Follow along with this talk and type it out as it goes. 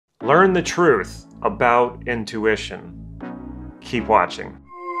Learn the truth about intuition. Keep watching.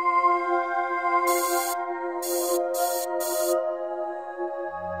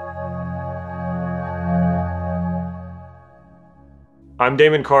 I'm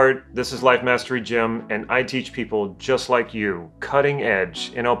Damon Cart, this is Life Mastery Gym, and I teach people just like you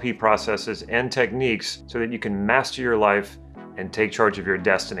cutting-edge NLP processes and techniques so that you can master your life and take charge of your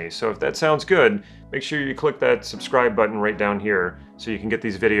destiny. So if that sounds good, make sure you click that subscribe button right down here so you can get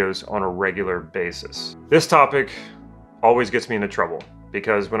these videos on a regular basis. This topic always gets me into trouble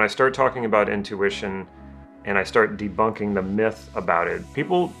because when I start talking about intuition and I start debunking the myth about it,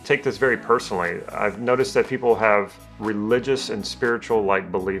 people take this very personally. I've noticed that people have religious and spiritual-like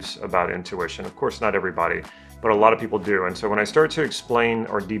beliefs about intuition. Of course, not everybody, but a lot of people do. And so when I start to explain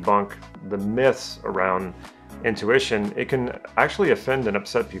or debunk the myths around intuition, it can actually offend and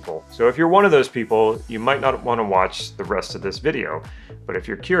upset people. So if you're one of those people, you might not want to watch the rest of this video. But if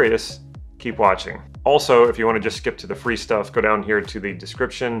you're curious, keep watching. Also, if you want to just skip to the free stuff, go down here to the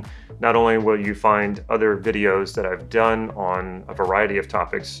description. Not only will you find other videos that I've done on a variety of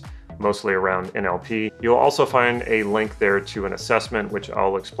topics, mostly around NLP, you'll also find a link there to an assessment, which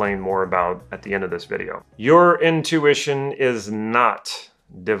I'll explain more about at the end of this video. Your intuition is not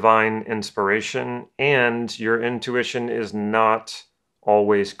divine inspiration, and your intuition is not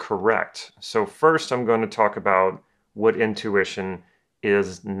always correct. So first, I'm going to talk about what intuition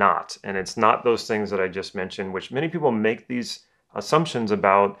is not. And it's not those things that I just mentioned, which many people make these assumptions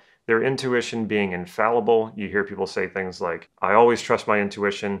about their intuition being infallible. You hear people say things like, I always trust my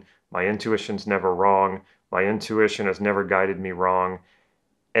intuition's never wrong, my intuition has never guided me wrong.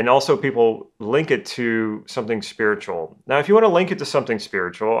 And also people link it to something spiritual. Now, if you want to link it to something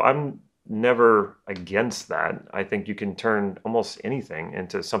spiritual, I'm never against that. I think you can turn almost anything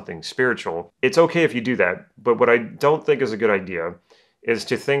into something spiritual. It's okay if you do that, but what I don't think is a good idea is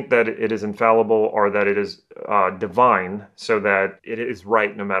to think that it is infallible or that it is divine so that it is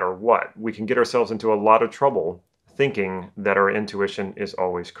right no matter what. We can get ourselves into a lot of trouble thinking that our intuition is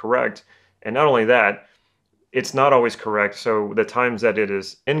always correct. And not only that, it's not always correct. So the times that it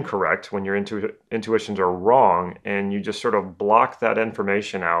is incorrect, when your intuitions are wrong and you just sort of block that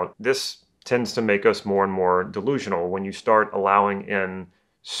information out, this tends to make us more and more delusional when you start allowing in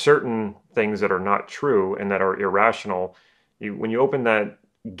certain things that are not true and that are irrational. When you open that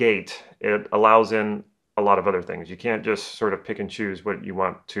gate, it allows in a lot of other things. You can't just sort of pick and choose what you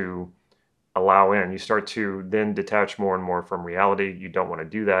want to allow in. You start to then detach more and more from reality. You don't want to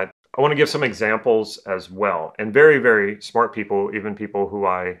do that. I want to give some examples as well. And very, very smart people, even people who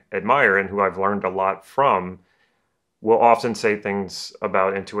I admire and who I've learned a lot from, will often say things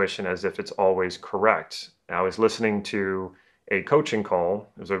about intuition as if it's always correct. I was listening to a coaching call.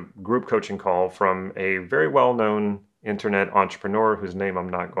 It was a group coaching call from a very well-known internet entrepreneur whose name I'm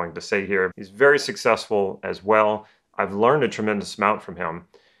not going to say here. He's very successful as well. I've learned a tremendous amount from him.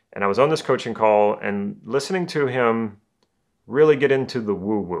 And I was on this coaching call and listening to him really get into the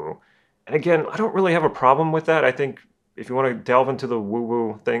woo-woo. And again, I don't really have a problem with that. I think if you want to delve into the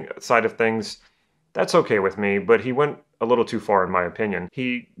woo-woo side of things, that's okay with me, but he went a little too far in my opinion.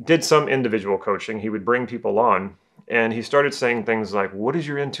 He did some individual coaching. He would bring people on and he started saying things like, what does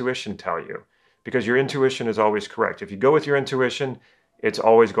your intuition tell you? Because your intuition is always correct. If you go with your intuition, it's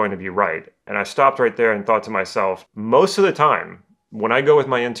always going to be right. And I stopped right there and thought to myself, most of the time, when I go with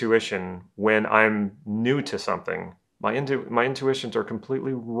my intuition, when I'm new to something, my intuitions are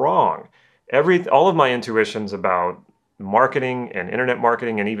completely wrong. All of my intuitions about marketing and internet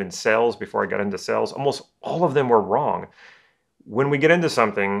marketing and even sales before I got into sales, almost all of them were wrong. When we get into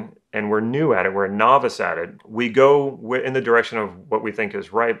something and we're new at it, we're a novice at it, we go in the direction of what we think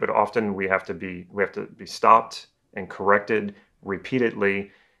is right, but often we have to be stopped and corrected repeatedly.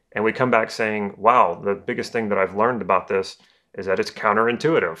 And we come back saying, wow, the biggest thing that I've learned about this is that it's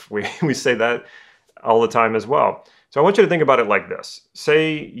counterintuitive. We say that all the time as well. So I want you to think about it like this.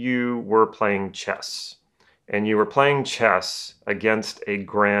 Say you were playing chess and you were playing chess against a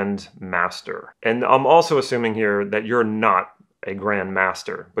grand master. And I'm also assuming here that you're not a grand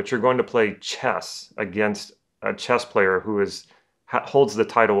master, but you're going to play chess against a chess player who holds the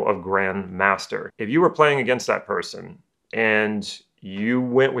title of grand master. If you were playing against that person and you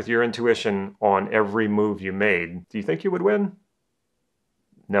went with your intuition on every move you made, do you think you would win?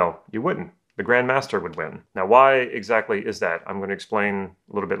 No, you wouldn't. The grand master would win. Now, why exactly is that? I'm going to explain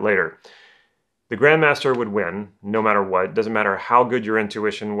a little bit later. The grandmaster would win no matter what. Doesn't matter how good your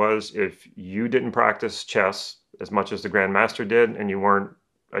intuition was. If you didn't practice chess as much as the grandmaster did and you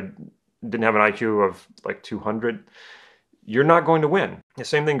didn't have an IQ of like 200, you're not going to win. The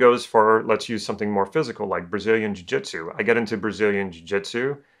same thing goes for, let's use something more physical like Brazilian Jiu-Jitsu. I get into Brazilian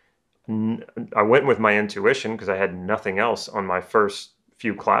Jiu-Jitsu I went with my intuition because I had nothing else on my first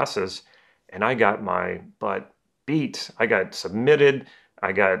few classes, and I got my butt beat. I got submitted,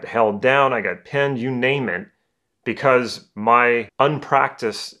 I got held down, I got pinned, you name it, because my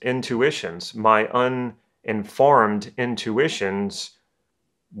unpracticed intuitions, my uninformed intuitions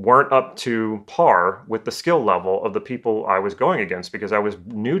weren't up to par with the skill level of the people I was going against because I was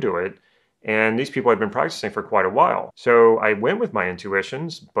new to it. And these people had been practicing for quite a while. So I went with my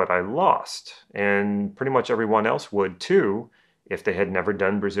intuitions, but I lost. And pretty much everyone else would too if they had never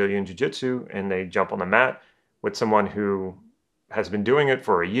done Brazilian Jiu-Jitsu and they jump on the mat with someone who has been doing it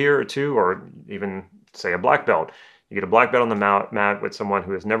for a year or two, or even say a black belt. You get a black belt on the mat with someone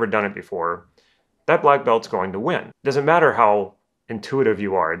who has never done it before. That black belt's going to win. It doesn't matter how intuitive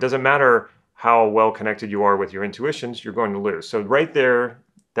you are. It doesn't matter how well connected you are with your intuitions, you're going to lose. So right there,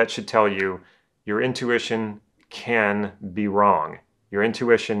 that should tell you your intuition can be wrong. Your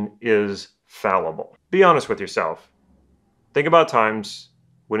intuition is fallible. Be honest with yourself. Think about times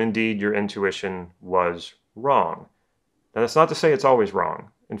when indeed your intuition was wrong. Now, that's not to say it's always wrong.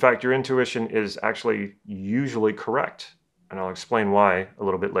 In fact, your intuition is actually usually correct. And I'll explain why a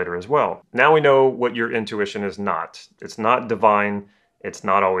little bit later as well. Now we know what your intuition is not. It's not divine. It's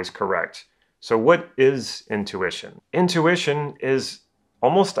not always correct. So what is intuition? Intuition is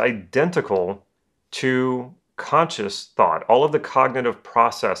almost identical to conscious thought. All of the cognitive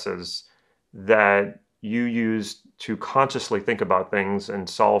processes that you use to consciously think about things and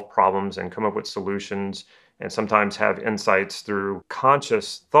solve problems and come up with solutions and sometimes have insights through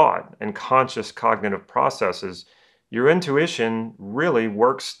conscious thought and conscious cognitive processes, your intuition really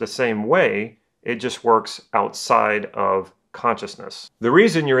works the same way. It just works outside of consciousness. The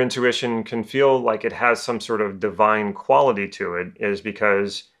reason your intuition can feel like it has some sort of divine quality to it is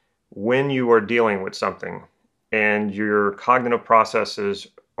because when you are dealing with something and your cognitive processes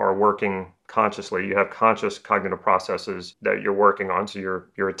are working consciously, you have conscious cognitive processes that you're working on, so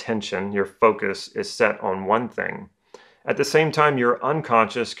your attention, your focus is set on one thing. At the same time, your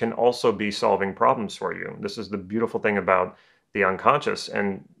unconscious can also be solving problems for you. This is the beautiful thing about the unconscious,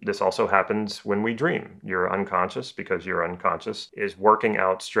 and this also happens when we dream. Your unconscious, because your unconscious is working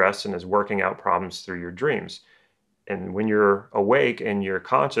out stress and is working out problems through your dreams. And when you're awake and you're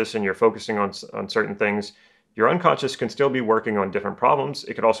conscious and you're focusing on certain things, your unconscious can still be working on different problems.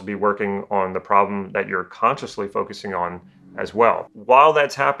 It could also be working on the problem that you're consciously focusing on as well. While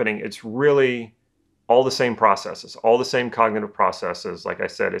that's happening, it's really all the same processes, all the same cognitive processes. Like I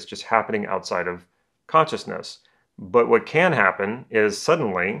said, it's just happening outside of consciousness. But what can happen is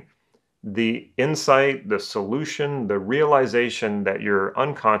suddenly the insight, the solution, the realization that your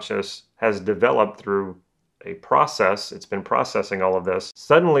unconscious has developed through a process, it's been processing all of this,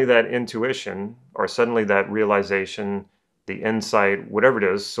 suddenly that intuition or suddenly that realization, the insight, whatever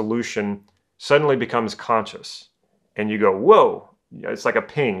it is, solution, suddenly becomes conscious. And you go, whoa, it's like a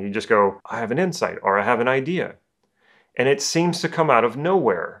ping. You just go, I have an insight or I have an idea. And it seems to come out of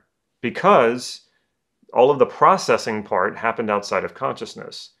nowhere because all of the processing part happened outside of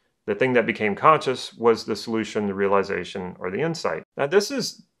consciousness. The thing that became conscious was the solution, the realization, or the insight. Now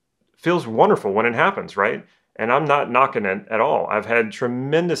feels wonderful when it happens, right? And I'm not knocking it at all. I've had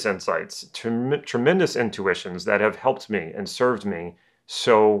tremendous insights, tremendous intuitions that have helped me and served me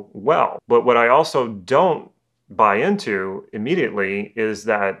so well. But what I also don't buy into immediately is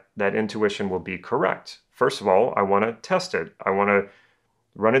that that intuition will be correct. First of all, I want to test it. I want to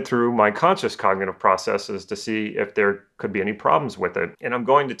run it through my conscious cognitive processes to see if there could be any problems with it. And I'm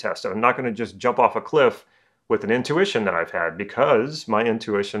going to test it. I'm not going to just jump off a cliff with an intuition that I've had because my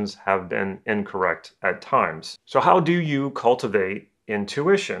intuitions have been incorrect at times. So how do you cultivate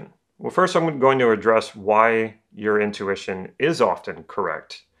intuition? Well, first I'm going to address why your intuition is often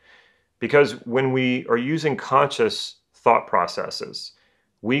correct. Because when we are using conscious thought processes,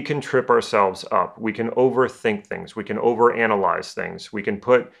 we can trip ourselves up. We can overthink things. We can overanalyze things. We can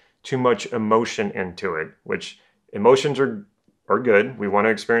put too much emotion into it, which emotions are good. We want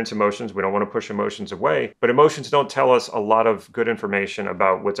to experience emotions. We don't want to push emotions away. But emotions don't tell us a lot of good information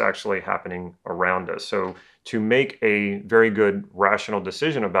about what's actually happening around us. So to make a very good rational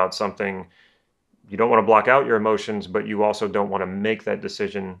decision about something, you don't want to block out your emotions, but you also don't want to make that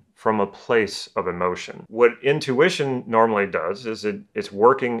decision from a place of emotion. What intuition normally does is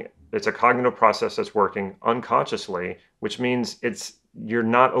it's a cognitive process that's working unconsciously, which means you're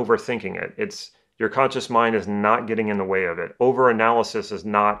not overthinking it. Your conscious mind is not getting in the way of it. Overanalysis is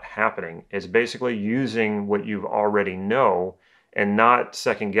not happening. It's basically using what you already know and not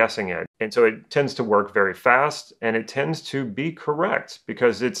second guessing it. And so it tends to work very fast and it tends to be correct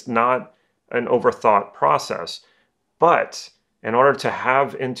because it's not an overthought process. But In order to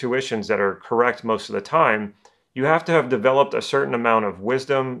have intuitions that are correct most of the time, you have to have developed a certain amount of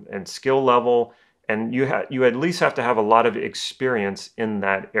wisdom and skill level, and you at least have to have a lot of experience in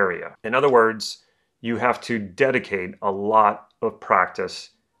that area. In other words, you have to dedicate a lot of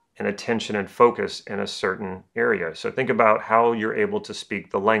practice and attention and focus in a certain area. So think about how you're able to speak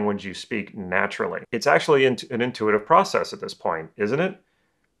the language you speak naturally. It's actually an intuitive process at this point, isn't it?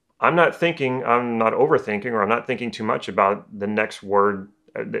 I'm not overthinking, or I'm not thinking too much about the next word,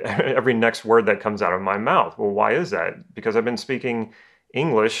 every next word that comes out of my mouth. Well, why is that? Because I've been speaking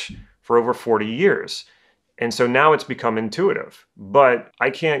English for over 40 years. And so now it's become intuitive. But I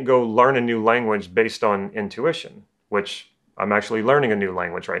can't go learn a new language based on intuition, which I'm actually learning a new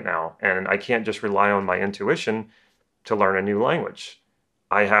language right now. And I can't just rely on my intuition to learn a new language.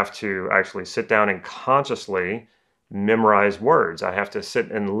 I have to actually sit down and consciously memorize words. I have to sit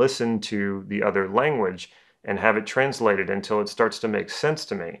and listen to the other language and have it translated until it starts to make sense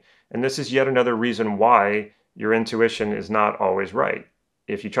to me. And this is yet another reason why your intuition is not always right.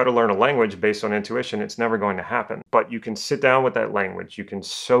 If you try to learn a language based on intuition, it's never going to happen. But you can sit down with that language. You can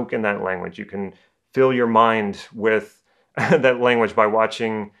soak in that language. You can fill your mind with that language by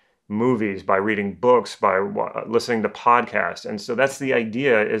watching movies, by reading books, by listening to podcasts. And so that's the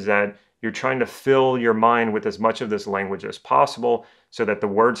idea, is that you're trying to fill your mind with as much of this language as possible so that the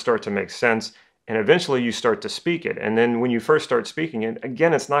words start to make sense, and eventually you start to speak it. And then when you first start speaking it,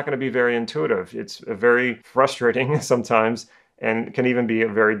 again, it's not going to be very intuitive. It's very frustrating sometimes, and can even be a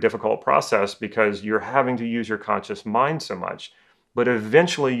very difficult process because you're having to use your conscious mind so much. But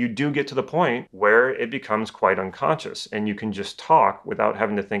eventually you do get to the point where it becomes quite unconscious, and you can just talk without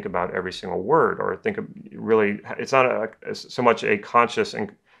having to think about every single word, or think of it's not so much a conscious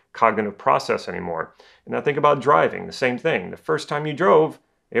and cognitive process anymore. And now think about driving, the same thing. The first time you drove,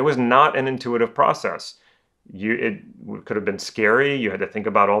 it was not an intuitive process. It could have been scary. You had to think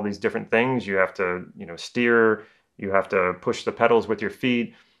about all these different things. You have to, steer. You have to push the pedals with your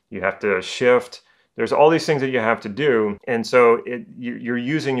feet. You have to shift. There's all these things that you have to do. And so you're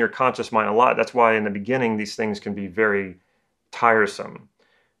using your conscious mind a lot. That's why in the beginning, these things can be very tiresome.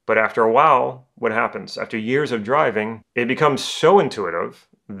 But after a while, what happens? After years of driving, it becomes so intuitive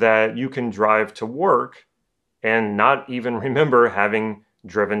that you can drive to work and not even remember having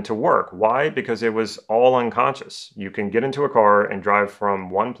driven to work. Why? Because it was all unconscious. You can get into a car and drive from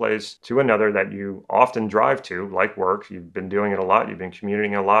one place to another that you often drive to, like work. You've been doing it a lot. You've been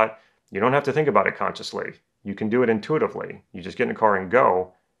commuting a lot. You don't have to think about it consciously. You can do it intuitively. You just get in a car and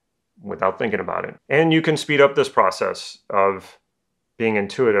go without thinking about it. And you can speed up this process of being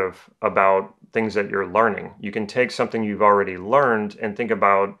intuitive about things that you're learning. You can take something you've already learned and think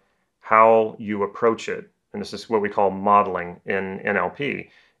about how you approach it. And this is what we call modeling in NLP.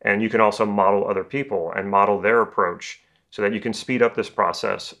 And you can also model other people and model their approach so that you can speed up this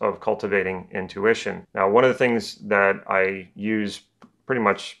process of cultivating intuition. Now, one of the things that I use pretty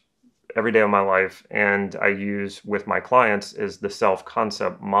much every day of my life, and I use with my clients, is the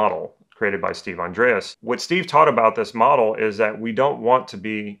self-concept model created by Steve Andreas. What Steve taught about this model is that we don't want to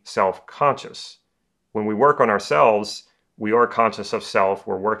be self-conscious. When we work on ourselves, we are conscious of self.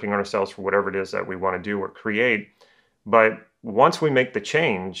 We're working on ourselves for whatever it is that we want to do or create. But once we make the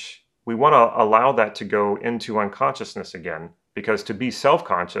change, we want to allow that to go into unconsciousness again, because to be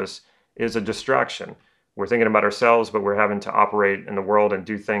self-conscious is a distraction. We're thinking about ourselves, but we're having to operate in the world and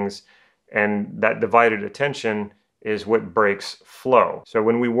do things. And that divided attention is what breaks flow. So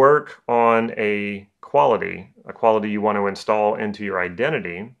when we work on a quality you want to install into your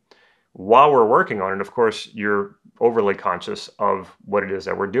identity, while we're working on it, of course, you're overly conscious of what it is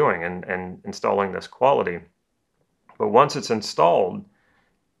that we're doing and installing this quality. But once it's installed,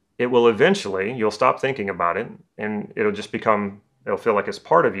 it will eventually, you'll stop thinking about it, and it'll feel like it's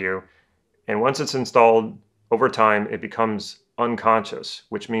part of you. And once it's installed, over time, it becomes unconscious,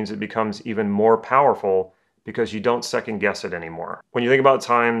 which means it becomes even more powerful because you don't second guess it anymore. When you think about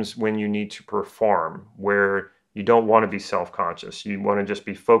times when you need to perform, where you don't want to be self-conscious, you want to just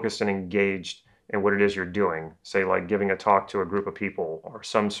be focused and engaged in what it is you're doing, say like giving a talk to a group of people or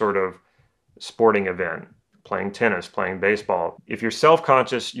some sort of sporting event, playing tennis, playing baseball. If you're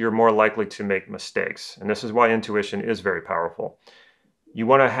self-conscious, you're more likely to make mistakes. And this is why intuition is very powerful. You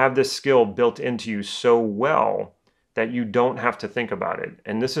want to have this skill built into you so well that you don't have to think about it.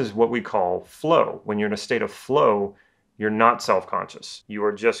 And this is what we call flow. When you're in a state of flow, you're not self-conscious. You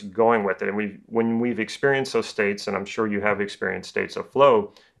are just going with it. And when we've experienced those states, and I'm sure you have experienced states of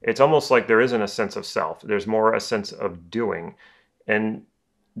flow, it's almost like there isn't a sense of self. There's more a sense of doing. And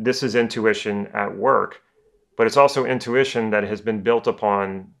this is intuition at work, but it's also intuition that has been built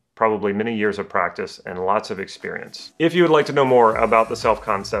upon probably many years of practice and lots of experience. If you would like to know more about the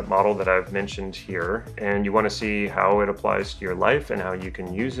self-concept model that I've mentioned here, and you want to see how it applies to your life and how you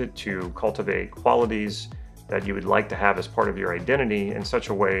can use it to cultivate qualities that you would like to have as part of your identity in such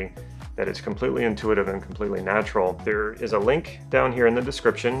a way that it's completely intuitive and completely natural, there is a link down here in the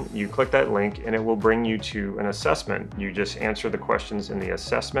description. You click that link and it will bring you to an assessment. You just answer the questions in the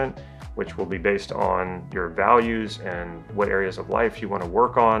assessment, which will be based on your values and what areas of life you want to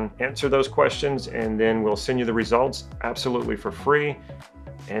work on. Answer those questions and then we'll send you the results absolutely for free.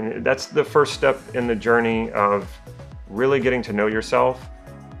 And that's the first step in the journey of really getting to know yourself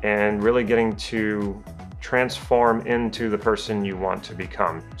and really getting to transform into the person you want to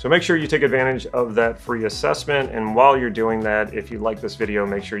become. So make sure you take advantage of that free assessment. And while you're doing that, if you like this video,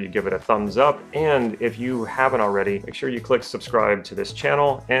 make sure you give it a thumbs up. And if you haven't already, make sure you click subscribe to this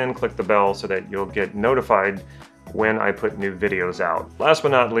channel and click the bell so that you'll get notified when I put new videos out. Last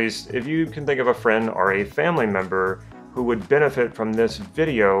but not least, if you can think of a friend or a family member who would benefit from this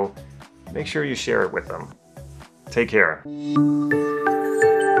video, make sure you share it with them. Take care.